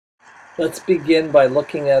Let's begin by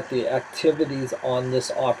looking at the activities on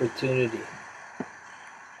this opportunity.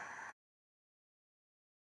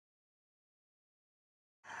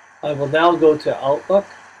 I will now go to Outlook.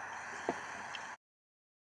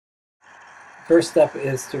 First step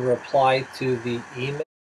is to reply to the email.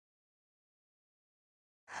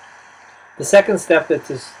 The second step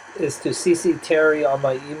is to CC Terry on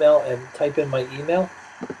my email and type in my email.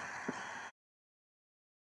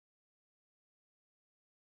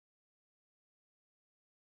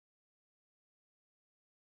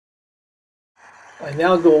 I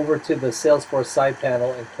now go over to the Salesforce side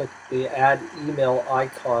panel and click the Add Email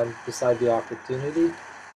icon beside the opportunity.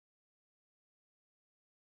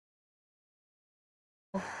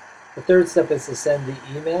 The third step is to send the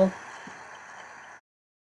email.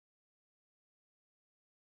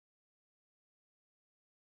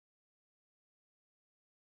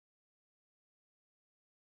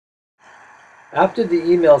 After the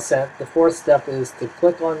email sent, the fourth step is to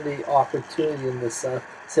click on the opportunity in the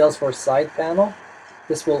Salesforce side panel.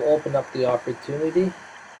 This will open up the opportunity.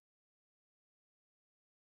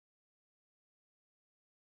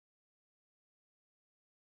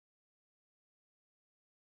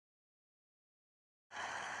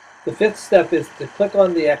 The fifth step is to click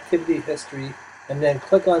on the activity history and then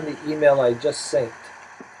click on the email I just synced.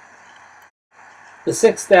 The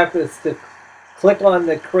sixth step is to click on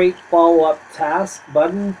the Create Follow-Up Task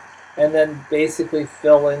button and then basically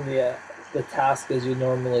fill in the task as you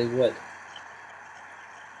normally would.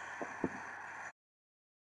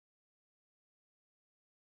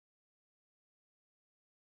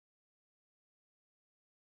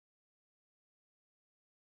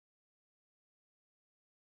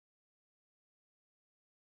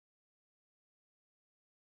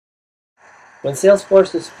 When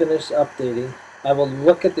Salesforce is finished updating, I will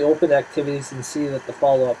look at the open activities and see that the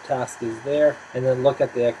follow-up task is there, and then look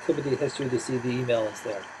at the activity history to see the email is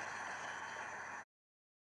there.